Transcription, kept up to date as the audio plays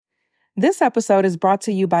This episode is brought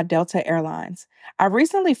to you by Delta Airlines. I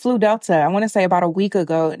recently flew Delta, I want to say about a week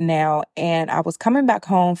ago now, and I was coming back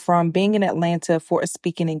home from being in Atlanta for a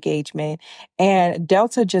speaking engagement, and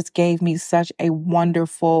Delta just gave me such a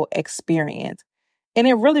wonderful experience. And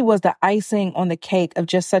it really was the icing on the cake of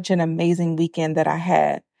just such an amazing weekend that I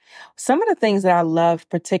had. Some of the things that I loved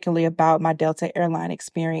particularly about my Delta airline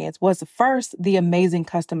experience was first, the amazing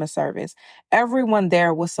customer service. Everyone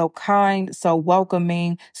there was so kind, so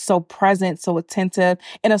welcoming, so present, so attentive.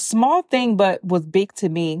 And a small thing, but was big to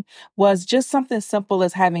me, was just something simple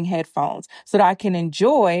as having headphones so that I can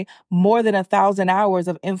enjoy more than 1,000 hours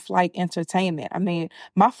of in-flight entertainment. I mean,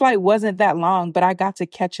 my flight wasn't that long, but I got to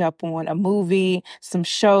catch up on a movie, some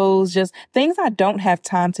shows, just things I don't have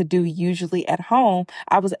time to do usually at home.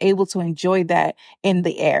 I was able to enjoy that in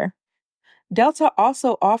the air. Delta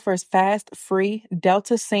also offers fast, free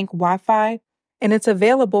Delta Sync Wi-Fi, and it's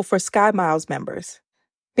available for SkyMiles members.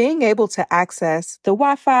 Being able to access the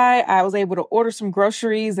Wi-Fi, I was able to order some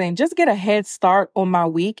groceries and just get a head start on my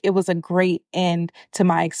week. It was a great end to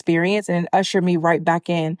my experience and it ushered me right back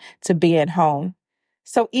in to being home.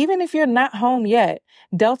 So even if you're not home yet,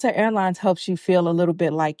 Delta Airlines helps you feel a little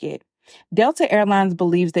bit like it. Delta Airlines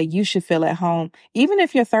believes that you should feel at home, even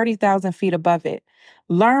if you're 30,000 feet above it.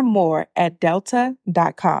 Learn more at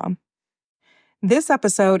delta.com. This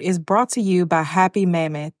episode is brought to you by Happy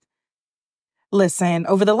Mammoth. Listen,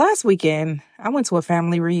 over the last weekend, I went to a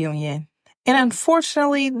family reunion, and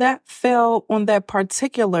unfortunately, that fell on that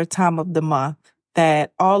particular time of the month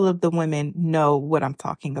that all of the women know what I'm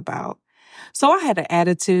talking about. So I had an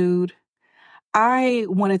attitude. I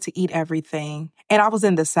wanted to eat everything. And I was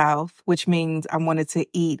in the South, which means I wanted to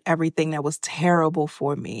eat everything that was terrible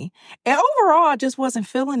for me. And overall, I just wasn't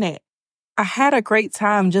feeling it. I had a great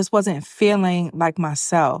time, just wasn't feeling like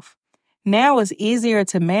myself. Now it's easier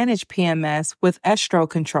to manage PMS with Estro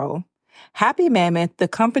Control. Happy Mammoth, the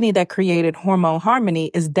company that created Hormone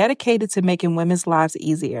Harmony, is dedicated to making women's lives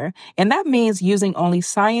easier. And that means using only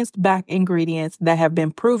science-backed ingredients that have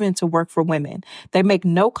been proven to work for women. They make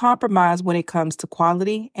no compromise when it comes to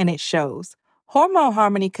quality, and it shows. Hormone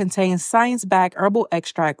Harmony contains science-backed herbal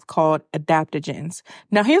extracts called adaptogens.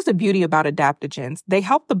 Now, here's the beauty about adaptogens. They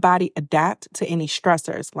help the body adapt to any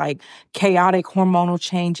stressors, like chaotic hormonal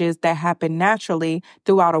changes that happen naturally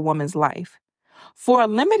throughout a woman's life. For a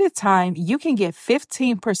limited time, you can get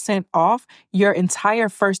 15% off your entire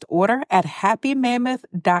first order at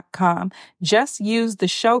happymammoth.com. Just use the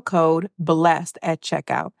show code BLESSED at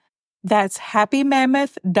checkout. That's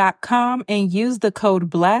happymammoth.com and use the code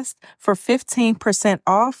BLESSED for 15%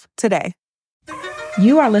 off today.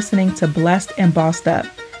 You are listening to Blessed and Bossed Up,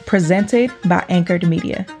 presented by Anchored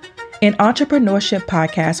Media, an entrepreneurship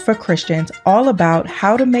podcast for Christians all about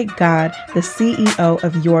how to make God the CEO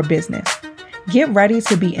of your business. Get ready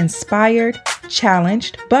to be inspired,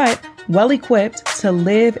 challenged, but well-equipped to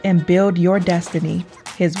live and build your destiny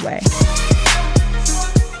His way.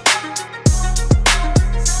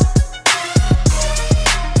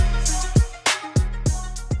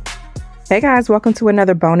 Hey guys, welcome to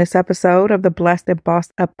another bonus episode of the Blessed and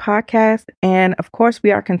Bossed Up podcast. And of course,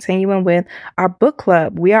 we are continuing with our book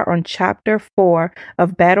club. We are on chapter 4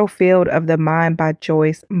 of Battlefield of the Mind by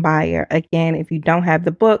Joyce Meyer. Again, if you don't have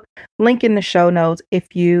the book, link in the show notes.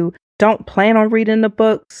 If you don't plan on reading the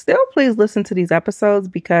book, still please listen to these episodes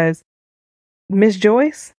because Miss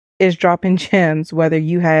Joyce is dropping gems, whether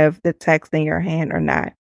you have the text in your hand or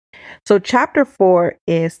not. So chapter 4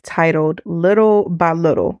 is titled Little by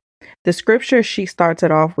Little. The scripture she starts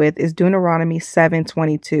it off with is Deuteronomy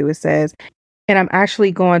 7:22. It says, and I'm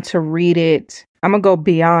actually going to read it. I'm going to go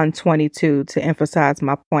beyond 22 to emphasize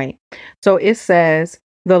my point. So it says,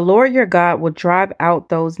 the Lord your God will drive out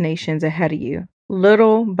those nations ahead of you,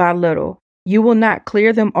 little by little. You will not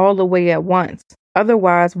clear them all the way at once.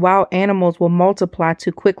 Otherwise, wild animals will multiply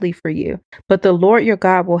too quickly for you. But the Lord your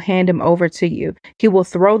God will hand them over to you. He will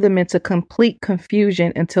throw them into complete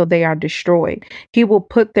confusion until they are destroyed. He will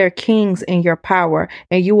put their kings in your power,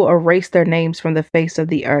 and you will erase their names from the face of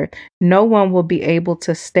the earth. No one will be able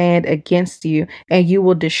to stand against you, and you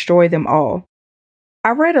will destroy them all. I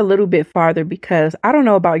read a little bit farther because I don't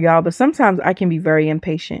know about y'all, but sometimes I can be very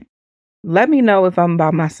impatient. Let me know if I'm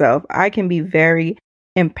by myself. I can be very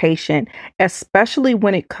impatient, especially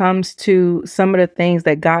when it comes to some of the things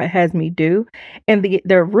that God has me do. And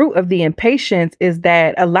the root of the impatience is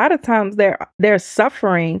that a lot of times there's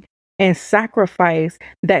suffering and sacrifice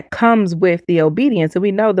that comes with the obedience. And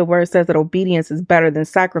we know the word says that obedience is better than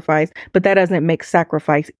sacrifice, but that doesn't make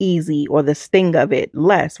sacrifice easy or the sting of it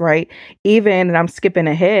less, right? Even, and I'm skipping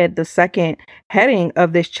ahead, the second heading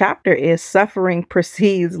of this chapter is suffering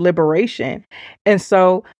precedes liberation. And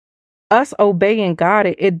so us obeying God,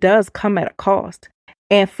 it does come at a cost.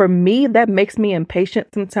 And for me, that makes me impatient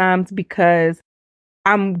sometimes because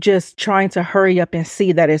I'm just trying to hurry up and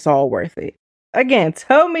see that it's all worth it. Again,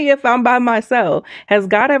 tell me if I'm by myself. Has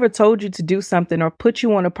God ever told you to do something or put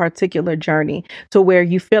you on a particular journey to where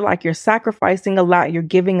you feel like you're sacrificing a lot, you're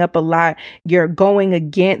giving up a lot, you're going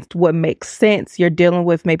against what makes sense, you're dealing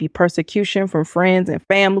with maybe persecution from friends and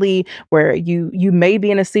family, where you may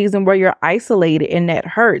be in a season where you're isolated and that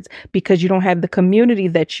hurts because you don't have the community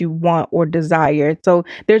that you want or desire. So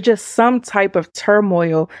there's just some type of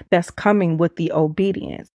turmoil that's coming with the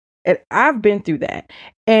obedience. And I've been through that.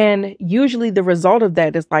 And usually the result of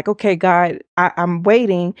that is like, okay, God, I'm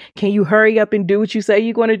waiting. Can you hurry up and do what you say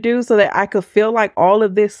you're going to do so that I could feel like all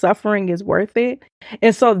of this suffering is worth it?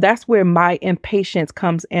 And so that's where my impatience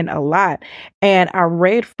comes in a lot. And I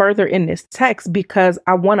read further in this text because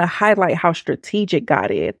I want to highlight how strategic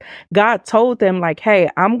God is. God told them like, hey,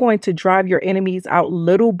 I'm going to drive your enemies out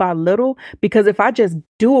little by little, because if I just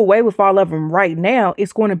do away with all of them right now,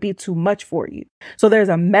 it's going to be too much for you. So there's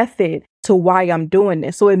a method to why I'm doing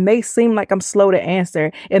this. So it may seem like I'm slow to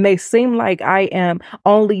answer. It may seem like I am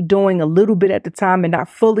only doing a little bit at the time and not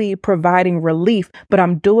fully providing relief, but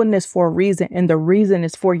I'm doing this for a reason, and the reason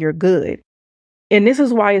is for your good. And this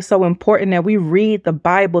is why it's so important that we read the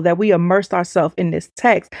Bible, that we immerse ourselves in this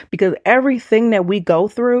text, because everything that we go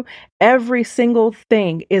through, every single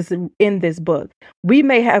thing is in this book. We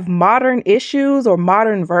may have modern issues or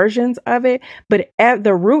modern versions of it, but at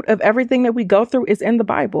the root of everything that we go through is in the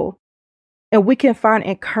Bible. And we can find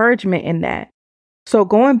encouragement in that. So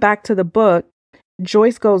going back to the book,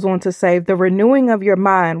 Joyce goes on to say, the renewing of your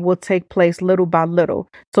mind will take place little by little.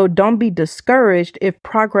 So don't be discouraged if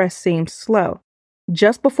progress seems slow.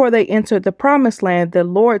 Just before they entered the promised land, the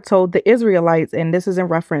Lord told the Israelites, and this is in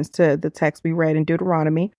reference to the text we read in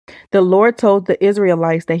Deuteronomy, the Lord told the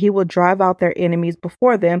Israelites that he will drive out their enemies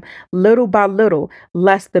before them little by little,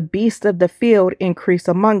 lest the beasts of the field increase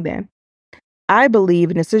among them. I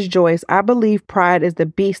believe, and this is Joyce, I believe pride is the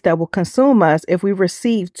beast that will consume us if we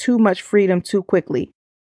receive too much freedom too quickly.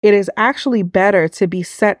 It is actually better to be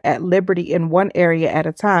set at liberty in one area at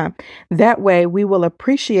a time. That way, we will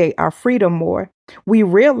appreciate our freedom more. We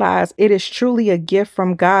realize it is truly a gift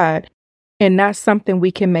from God and not something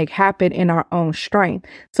we can make happen in our own strength.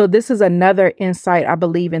 So this is another insight, I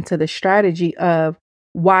believe, into the strategy of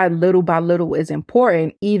why little by little is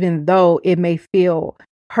important, even though it may feel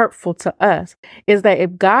hurtful to us, is that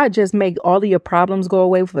if God just make all of your problems go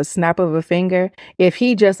away with a snap of a finger, if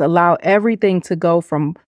he just allow everything to go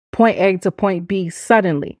from point A to point B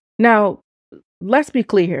suddenly. Now, let's be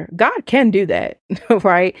clear here. God can do that,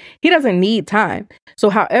 right? He doesn't need time. So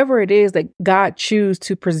however it is that God choose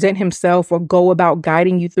to present himself or go about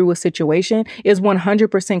guiding you through a situation is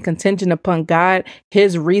 100% contingent upon God,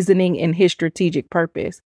 his reasoning, and his strategic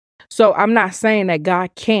purpose. So I'm not saying that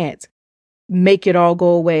God can't make it all go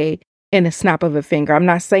away in a snap of a finger. I'm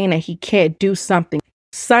not saying that he can't do something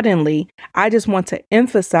suddenly. I just want to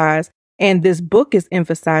emphasize, and this book is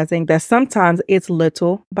emphasizing, that sometimes it's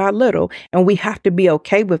little by little, and we have to be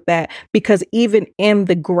okay with that, because even in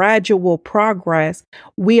the gradual progress,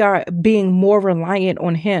 we are being more reliant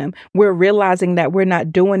on him. We're realizing that we're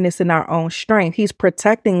not doing this in our own strength. He's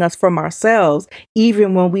protecting us from ourselves,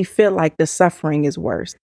 even when we feel like the suffering is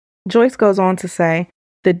worse. Joyce goes on to say,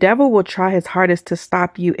 the devil will try his hardest to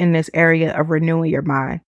stop you in this area of renewing your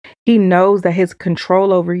mind. He knows that his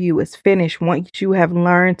control over you is finished once you have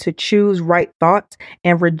learned to choose right thoughts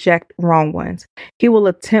and reject wrong ones. He will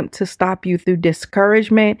attempt to stop you through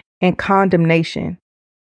discouragement and condemnation.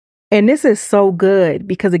 And this is so good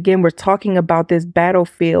because, again, we're talking about this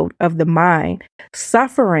battlefield of the mind.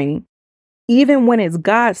 Suffering, even when it's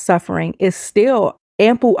God's suffering, is still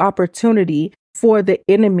ample opportunity for the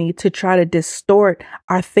enemy to try to distort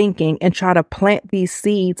our thinking and try to plant these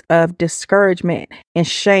seeds of discouragement and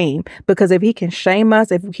shame. Because if he can shame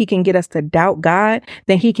us, if he can get us to doubt God,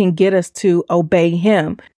 then he can get us to obey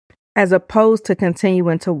him as opposed to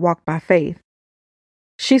continuing to walk by faith.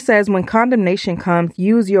 She says, when condemnation comes,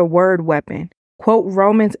 use your word weapon. Quote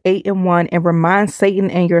Romans 8:1 and remind Satan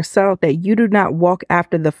and yourself that you do not walk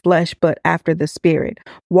after the flesh, but after the spirit.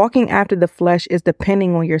 Walking after the flesh is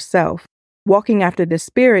depending on yourself. Walking after the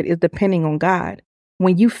spirit is depending on God.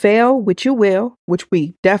 When you fail, which you will, which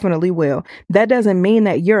we definitely will, that doesn't mean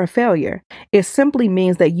that you're a failure. It simply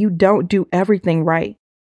means that you don't do everything right.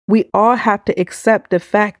 We all have to accept the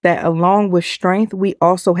fact that along with strength, we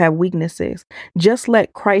also have weaknesses. Just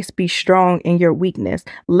let Christ be strong in your weakness.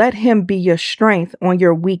 Let him be your strength on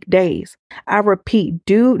your weak days. I repeat,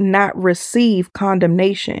 do not receive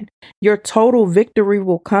condemnation. Your total victory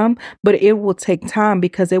will come, but it will take time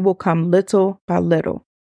because it will come little by little.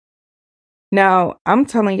 Now, I'm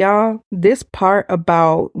telling y'all, this part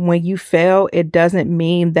about when you fail, it doesn't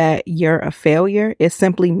mean that you're a failure. It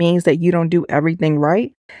simply means that you don't do everything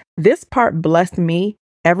right. This part blessed me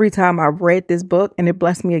every time I read this book, and it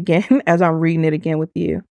blessed me again as I'm reading it again with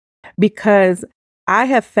you. Because I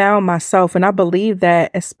have found myself, and I believe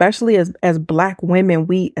that especially as Black women,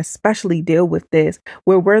 we especially deal with this,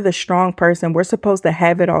 where we're the strong person. We're supposed to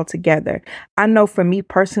have it all together. I know for me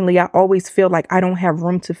personally, I always feel like I don't have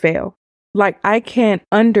room to fail. Like I can't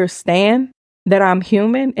understand that I'm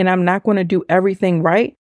human and I'm not going to do everything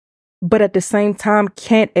right, but at the same time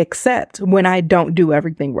can't accept when I don't do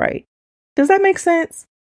everything right. Does that make sense?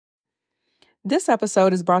 This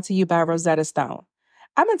episode is brought to you by Rosetta Stone.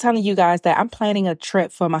 I've been telling you guys that I'm planning a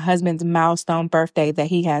trip for my husband's milestone birthday that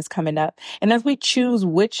he has coming up. And as we choose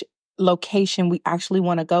which location we actually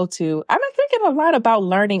want to go to, I've been thinking a lot about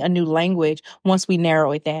learning a new language once we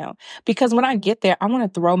narrow it down. Because when I get there, I want to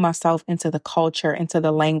throw myself into the culture, into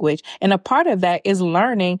the language. And a part of that is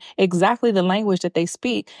learning exactly the language that they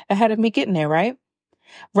speak ahead of me getting there, right?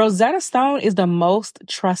 Rosetta Stone is the most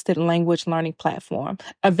trusted language learning platform,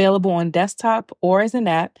 available on desktop or as an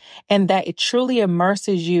app, and that it truly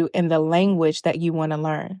immerses you in the language that you want to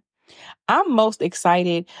learn. I'm most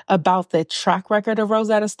excited about the track record of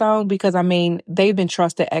Rosetta Stone because, they've been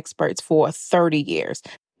trusted experts for 30 years.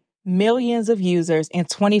 Millions of users in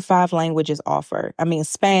 25 languages offered.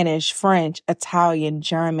 Spanish, French, Italian,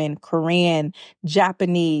 German, Korean,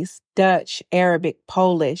 Japanese, Dutch, Arabic,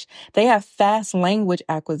 Polish. They have fast language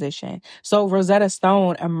acquisition. So Rosetta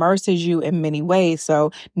Stone immerses you in many ways.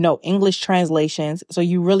 So no English translations. So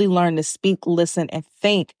you really learn to speak, listen, and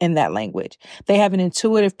think in that language. They have an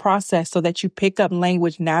intuitive process so that you pick up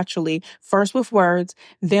language naturally, first with words,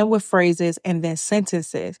 then with phrases, and then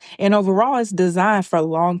sentences. And overall, it's designed for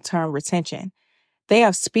long-term retention. They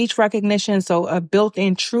have speech recognition, so a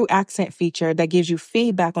built-in true accent feature that gives you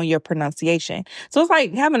feedback on your pronunciation. So it's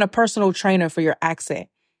like having a personal trainer for your accent.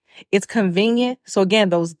 It's convenient. So again,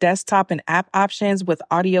 those desktop and app options with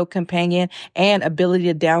audio companion and ability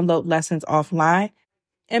to download lessons offline.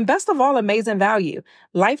 And best of all, amazing value.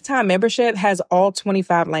 Lifetime membership has all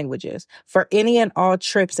 25 languages for any and all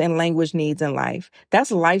trips and language needs in life.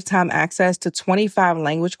 That's lifetime access to 25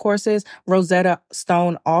 language courses Rosetta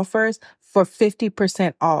Stone offers for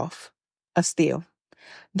 50% off. A steal.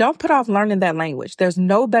 Don't put off learning that language. There's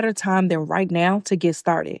no better time than right now to get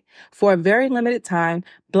started. For a very limited time,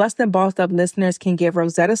 Blessed and Bossed Up listeners can get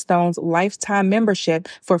Rosetta Stone's lifetime membership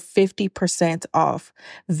for 50% off.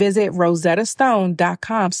 Visit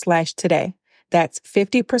rosettastone.com/today. That's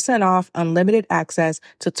 50% off unlimited access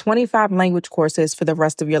to 25 language courses for the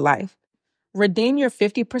rest of your life. Redeem your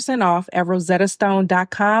 50% off at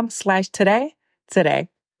rosettastone.com/today today.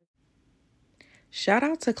 Shout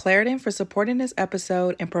out to Claritin for supporting this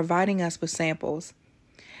episode and providing us with samples.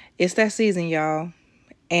 It's that season, y'all.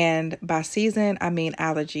 And by season, I mean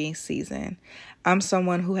allergy season. I'm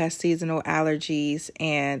someone who has seasonal allergies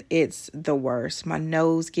and it's the worst. My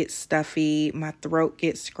nose gets stuffy, my throat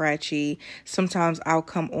gets scratchy. Sometimes I'll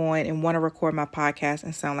come on and want to record my podcast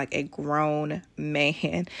and sound like a grown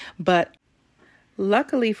man. But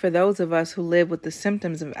luckily for those of us who live with the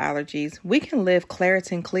symptoms of allergies, we can live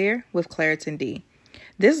Claritin Clear with Claritin D.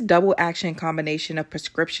 This double action combination of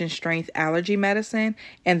prescription strength allergy medicine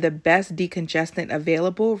and the best decongestant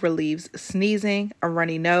available relieves sneezing, a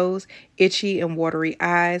runny nose, itchy and watery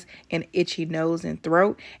eyes, an itchy nose and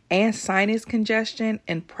throat, and sinus congestion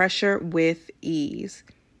and pressure with ease.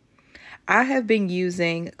 I have been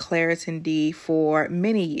using Claritin D for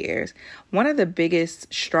many years. One of the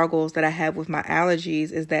biggest struggles that I have with my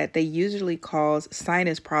allergies is that they usually cause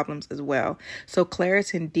sinus problems as well. So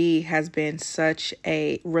Claritin D has been such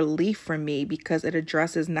a relief for me because it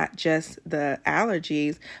addresses not just the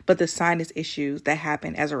allergies, but the sinus issues that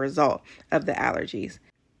happen as a result of the allergies.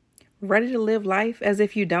 Ready to live life as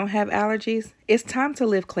if you don't have allergies? It's time to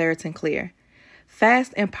live Claritin Clear.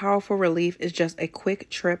 Fast and powerful relief is just a quick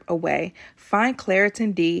trip away. Find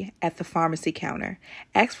Claritin D at the pharmacy counter.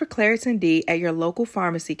 Ask for Claritin D at your local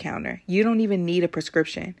pharmacy counter. You don't even need a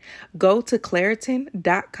prescription. Go to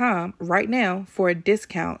Claritin.com right now for a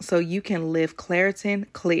discount so you can live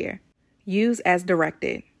Claritin Clear. Use as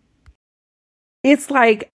directed. It's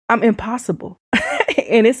like I'm impossible.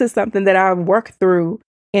 And this is something that I've worked through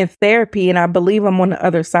in therapy, and I believe I'm on the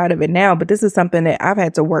other side of it now, but this is something that I've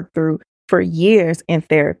had to work through for years in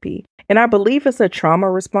therapy. And I believe it's a trauma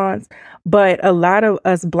response, but a lot of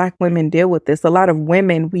us Black women deal with this. A lot of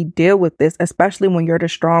women, we deal with this, especially when you're the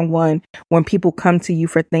strong one, when people come to you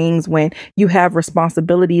for things, when you have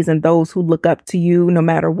responsibilities and those who look up to you, no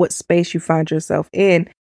matter what space you find yourself in.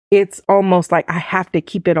 It's almost like I have to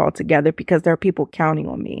keep it all together because there are people counting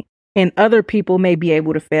on me. And other people may be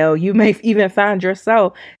able to fail. You may even find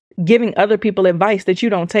yourself giving other people advice that you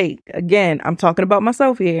don't take. Again, I'm talking about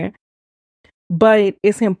myself here. But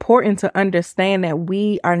it's important to understand that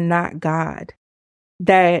we are not God.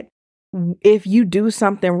 That if you do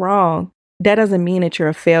something wrong, that doesn't mean that you're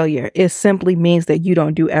a failure. It simply means that you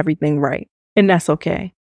don't do everything right. And that's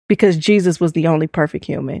okay, because Jesus was the only perfect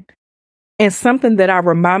human. And something that I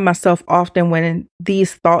remind myself often when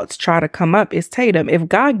these thoughts try to come up is, Tatum, if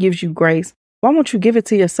God gives you grace, why won't you give it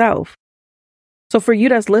to yourself? So for you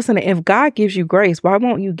that's listening, if God gives you grace, why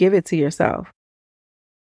won't you give it to yourself?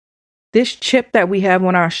 This chip that we have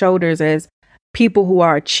on our shoulders as people who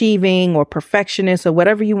are achieving or perfectionists or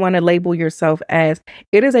whatever you want to label yourself as,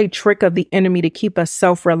 it is a trick of the enemy to keep us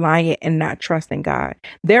self-reliant and not trusting God.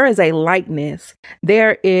 There is a lightness.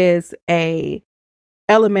 There is a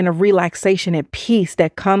element of relaxation and peace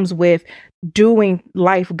that comes with doing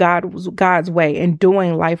life God's way and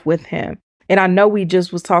doing life with Him. And I know we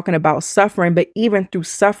just was talking about suffering, but even through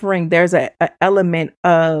suffering, there's an element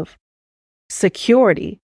of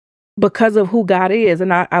security because of who God is.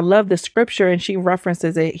 And I love the scripture, and she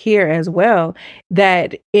references it here as well,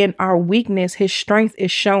 that in our weakness, His strength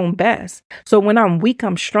is shown best. So when I'm weak,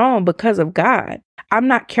 I'm strong because of God. I'm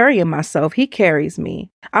not carrying myself. He carries me.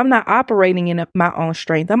 I'm not operating in my own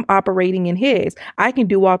strength. I'm operating in His. I can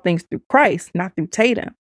do all things through Christ, not through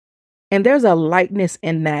Tatum. And there's a lightness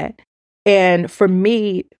in that. And for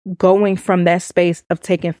me, going from that space of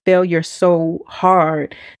taking failure so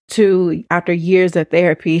hard to, after years of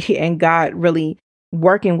therapy and God really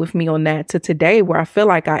working with me on that, to today where I feel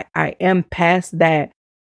like I am past that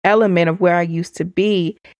element of where I used to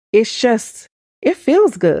be, it's just, it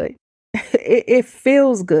feels good. It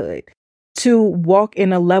feels good to walk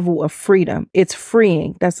in a level of freedom. It's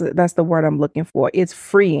freeing. That's the word I'm looking for. It's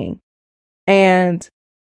freeing. And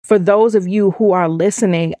for those of you who are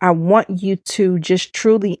listening, I want you to just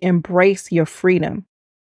truly embrace your freedom.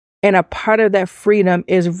 And a part of that freedom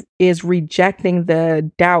is rejecting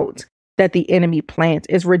the doubt that the enemy plants,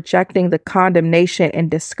 is rejecting the condemnation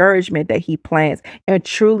and discouragement that he plants, and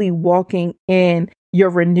truly walking in your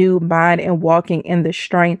renewed mind and walking in the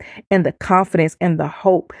strength and the confidence and the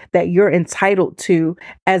hope that you're entitled to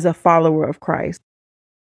as a follower of Christ.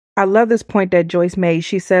 I love this point that Joyce made.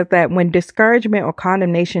 She said that when discouragement or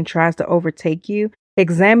condemnation tries to overtake you,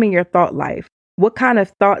 examine your thought life. What kind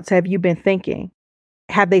of thoughts have you been thinking?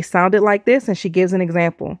 Have they sounded like this? And she gives an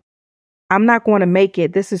example. I'm not going to make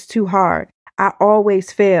it. This is too hard. I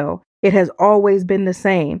always fail. It has always been the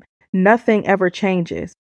same. Nothing ever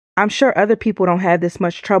changes. I'm sure other people don't have this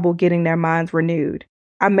much trouble getting their minds renewed.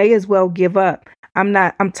 I may as well give up.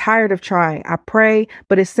 I'm tired of trying. I pray,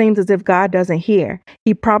 but it seems as if God doesn't hear.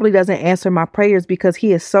 He probably doesn't answer my prayers because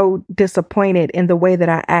He is so disappointed in the way that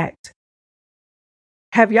I act.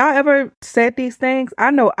 Have y'all ever said these things?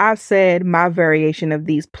 I know I've said my variation of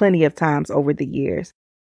these plenty of times over the years.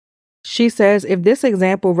 She says, if this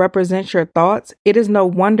example represents your thoughts, it is no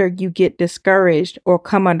wonder you get discouraged or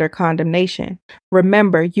come under condemnation.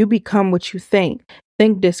 Remember, you become what you think.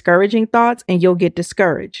 Think discouraging thoughts and you'll get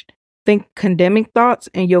discouraged. Think condemning thoughts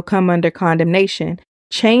and you'll come under condemnation.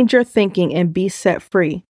 Change your thinking and be set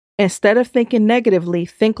free. Instead of thinking negatively,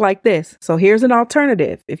 think like this. So here's an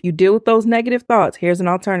alternative. If you deal with those negative thoughts, here's an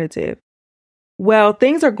alternative. Well,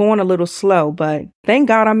 things are going a little slow, but thank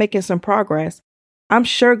God I'm making some progress. I'm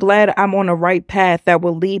sure glad I'm on the right path that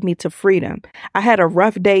will lead me to freedom. I had a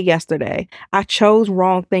rough day yesterday. I chose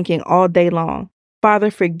wrong thinking all day long. Father,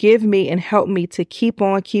 forgive me and help me to keep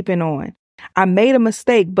on keeping on. I made a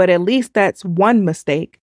mistake, but at least that's one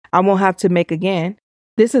mistake I won't have to make again.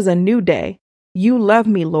 This is a new day. You love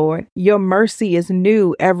me, Lord. Your mercy is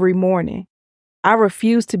new every morning. I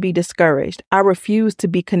refuse to be discouraged. I refuse to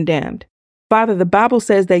be condemned. Father, the Bible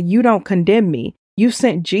says that you don't condemn me. You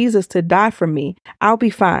sent Jesus to die for me. I'll be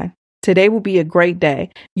fine. Today will be a great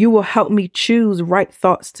day. You will help me choose right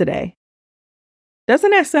thoughts today.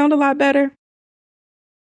 Doesn't that sound a lot better?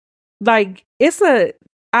 Like,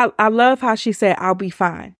 I love how she said, I'll be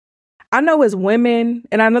fine. I know as women,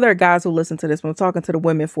 and I know there are guys who listen to this, but I'm talking to the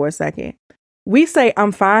women for a second. We say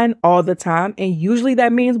I'm fine all the time, and usually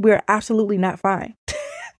that means we're absolutely not fine.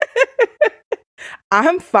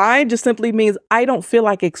 I'm fine just simply means I don't feel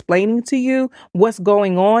like explaining to you what's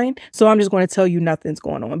going on. So I'm just going to tell you nothing's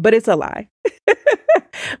going on, but it's a lie.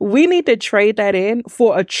 We need to trade that in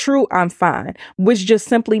for a true I'm fine, which just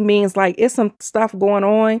simply means like it's some stuff going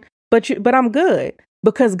on, but I'm good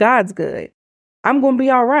because God's good. I'm going to be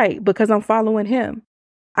all right because I'm following him.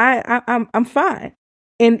 I'm fine.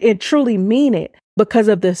 And truly mean it because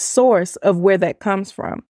of the source of where that comes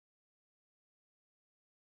from.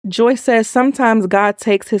 Joyce says sometimes God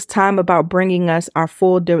takes his time about bringing us our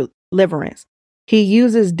full deliverance. He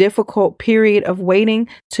uses difficult period of waiting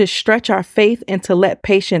to stretch our faith and to let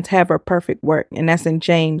patience have her perfect work. And that's in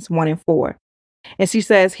James 1:4. And she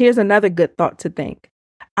says, here's another good thought to think.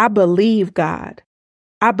 I believe God.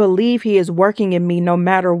 I believe he is working in me no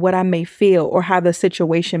matter what I may feel or how the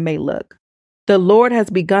situation may look. The Lord has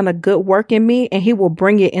begun a good work in me and he will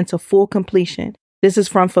bring it into full completion. This is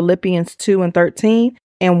from Philippians 2:13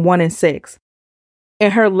 and 1:6.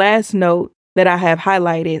 And her last note that I have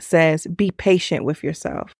highlighted says, be patient with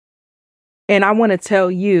yourself. And I want to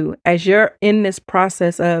tell you, as you're in this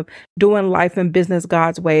process of doing life and business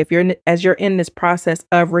God's way, as you're in this process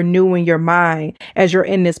of renewing your mind, as you're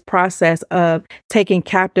in this process of taking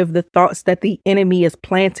captive the thoughts that the enemy is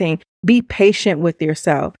planting, be patient with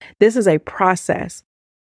yourself. This is a process.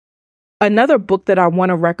 Another book that I want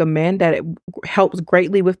to recommend that it helps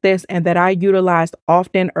greatly with this and that I utilized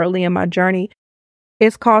often early in my journey,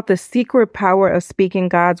 it's called The Secret Power of Speaking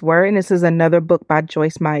God's Word. And this is another book by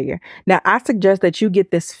Joyce Meyer. Now, I suggest that you get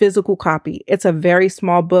this physical copy. It's a very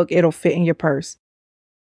small book. It'll fit in your purse.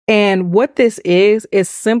 And what this is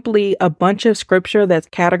simply a bunch of scripture that's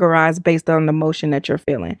categorized based on the emotion that you're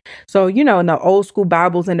feeling. So, in the old school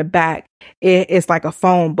Bibles in the back, it's like a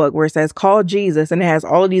phone book where it says, call Jesus. And it has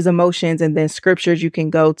all of these emotions and then scriptures you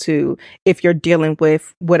can go to if you're dealing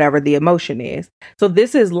with whatever the emotion is. So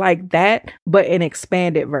this is like that, but an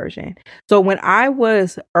expanded version. So when I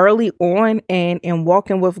was early on and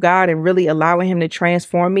walking with God and really allowing him to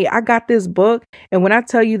transform me, I got this book. And when I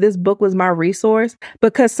tell you this book was my resource,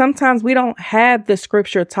 because sometimes we don't have the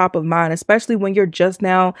scripture top of mind, especially when you're just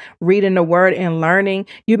now reading the word and learning,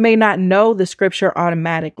 you may not know the scripture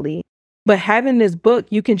automatically. But having this book,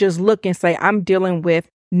 you can just look and say, I'm dealing with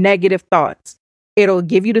negative thoughts. It'll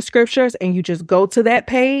give you the scriptures and you just go to that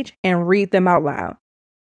page and read them out loud.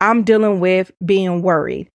 I'm dealing with being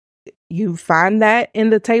worried. You find that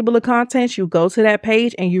in the table of contents, you go to that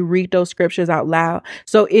page and you read those scriptures out loud.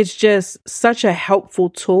 So it's just such a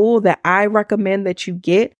helpful tool that I recommend that you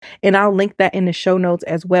get. And I'll link that in the show notes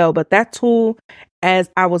as well. But that tool,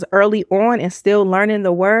 as I was early on and still learning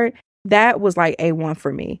the word, that was like A1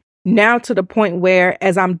 for me. Now to the point where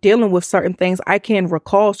as I'm dealing with certain things, I can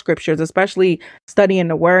recall scriptures, especially studying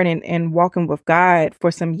the word and walking with God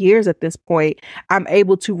for some years at this point. I'm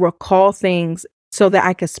able to recall things so that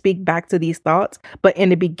I can speak back to these thoughts. But in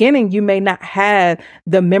the beginning, you may not have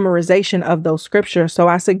the memorization of those scriptures. So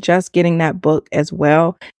I suggest getting that book as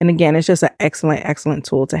well. And again, it's just an excellent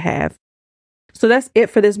tool to have. So that's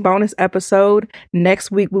it for this bonus episode.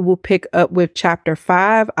 Next week, we will pick up with chapter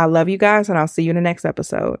 5. I love you guys, and I'll see you in the next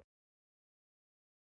episode.